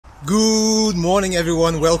Good morning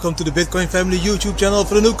everyone, welcome to the Bitcoin Family YouTube channel.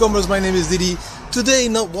 For the newcomers, my name is Didi. Today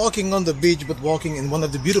not walking on the beach but walking in one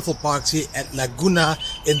of the beautiful parks here at Laguna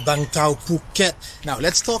in Bang Tao, Phuket. Now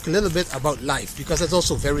let's talk a little bit about life, because that's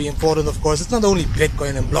also very important. Of course, it's not only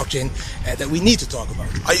Bitcoin and blockchain that we need to talk about.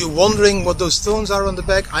 Are you wondering what those stones are on the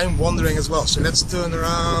back? I'm wondering as well. So let's turn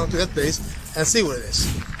around to that place and see what it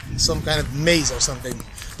is. Some kind of maze or something.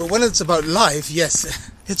 But when it's about life, yes,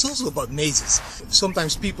 it's also about mazes.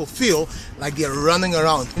 Sometimes people feel like they're running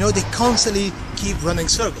around. You know, they constantly keep running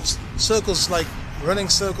circles. Circles like running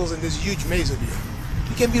circles in this huge maze over here.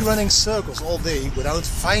 You can be running circles all day without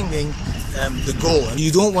finding the goal. And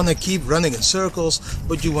you don't want to keep running in circles,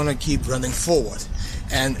 but you want to keep running forward.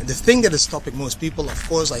 And the thing that is stopping most people, of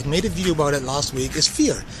course, I made a video about it last week, is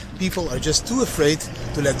fear. People are just too afraid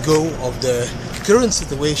to let go of the current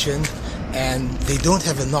situation, and they don't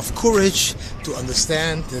have enough courage to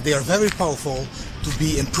understand that they are very powerful to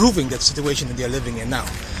be improving that situation that they are living in now.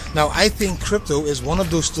 Now, I think crypto is one of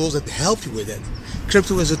those tools that help you with it.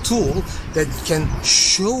 Crypto is a tool that can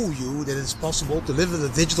show you that it's possible to live a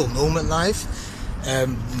digital nomad life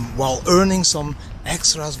while earning some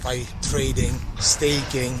extras by trading,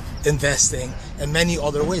 staking, investing, and many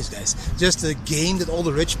other ways, guys. Just a game that all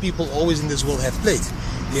the rich people always in this world have played.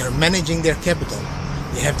 They are managing their capital.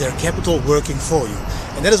 They have their capital working for you.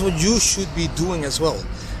 And that is what you should be doing as well.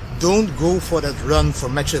 Don't go for that run for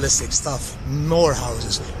materialistic stuff. More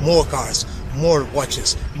houses, more cars, more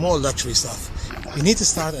watches, more luxury stuff. You need to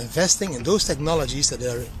start investing in those technologies that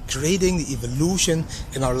are creating the evolution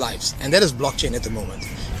in our lives. And that is blockchain at the moment.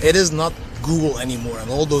 It is not Google anymore and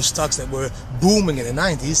all those stocks that were booming in the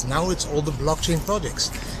 90s. Now it's all the blockchain projects.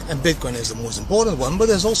 And Bitcoin is the most important one, but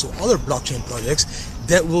there's also other blockchain projects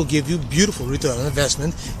that will give you beautiful return on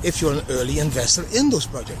investment if you're an early investor in those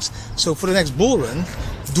projects. So for the next bull run,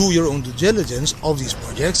 do your own due diligence of these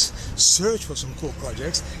projects, search for some cool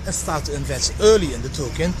projects and start to invest early in the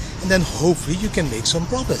token, and then hopefully you can make some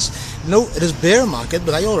profits. No, it is bear market,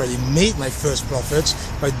 but I already made my first profits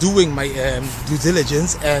by doing my due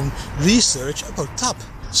diligence and research about TOP.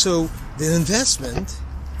 So the investment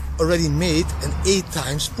already made an 8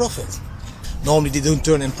 times profit. Normally they don't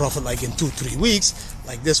turn in profit like in 2-3 weeks,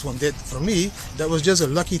 like this one did for me. That was just a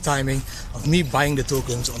lucky timing of me buying the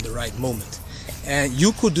tokens on the right moment. And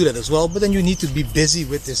you could do that as well, but then you need to be busy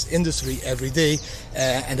with this industry every day,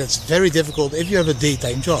 and that's very difficult if you have a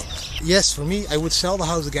daytime job. Yes, for me, I would sell the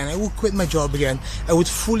house again, I would quit my job again, I would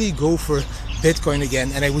fully go for Bitcoin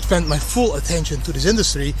again, and I would spend my full attention to this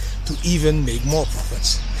industry to even make more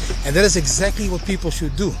profits. And that is exactly what people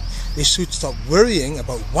should do. They should stop worrying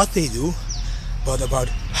about what they do, but about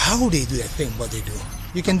how they do that thing, what they do.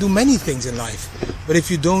 You can do many things in life, but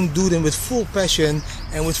if you don't do them with full passion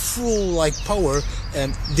and with full power,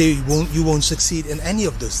 you won't succeed in any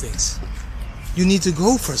of those things. You need to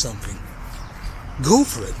go for something. Go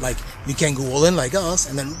for it. Like, you can go all in like us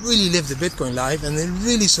and then really live the Bitcoin life and then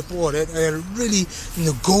really support it and really,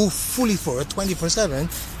 go fully for it 24/7,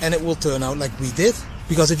 and it will turn out like we did.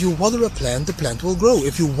 Because if you water a plant, the plant will grow.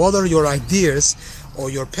 If you water your ideas or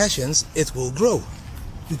your passions, it will grow.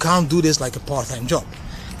 You can't do this like a part-time job.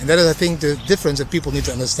 And that is, I think, the difference that people need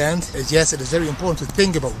to understand is, yes, it is very important to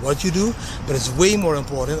think about what you do, but it's way more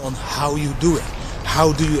important on how you do it.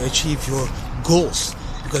 How do you achieve your goals?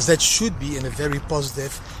 Because that should be in a very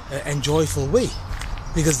positive and joyful way.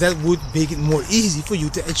 Because that would make it more easy for you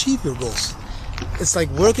to achieve your goals. It's like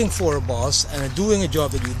working for a boss and doing a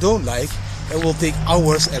job that you don't like. It will take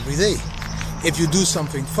hours every day. If you do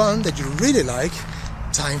something fun that you really like,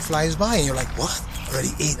 time flies by and you're like, what?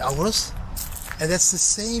 Already 8 hours? And that's the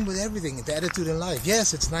same with everything, the attitude in life.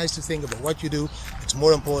 Yes, it's nice to think about what you do. It's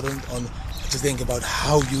more important to think about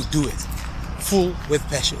how you do it. Fully with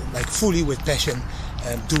passion,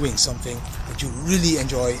 doing something that you really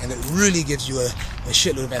enjoy and that really gives you a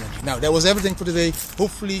shitload of energy. Now, that was everything for today.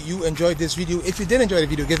 Hopefully you enjoyed this video. If you did enjoy the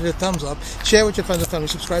video, give it a thumbs up, share with your friends and family,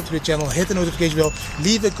 subscribe to the channel, hit the notification bell,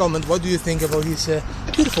 leave a comment. What do you think about these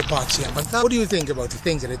beautiful parts here? What do you think about the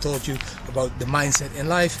things that I told you about the mindset in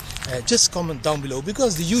life? Just comment down below,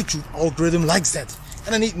 because the YouTube algorithm likes that.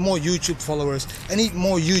 And I need more YouTube followers, I need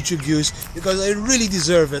more YouTube views, because I really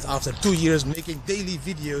deserve it after 2 years making daily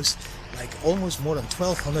videos, like almost more than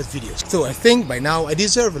 1,200 videos. So I think by now I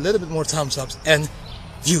deserve a little bit more thumbs ups and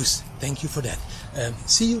views. Thank you for that.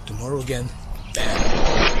 See you tomorrow again.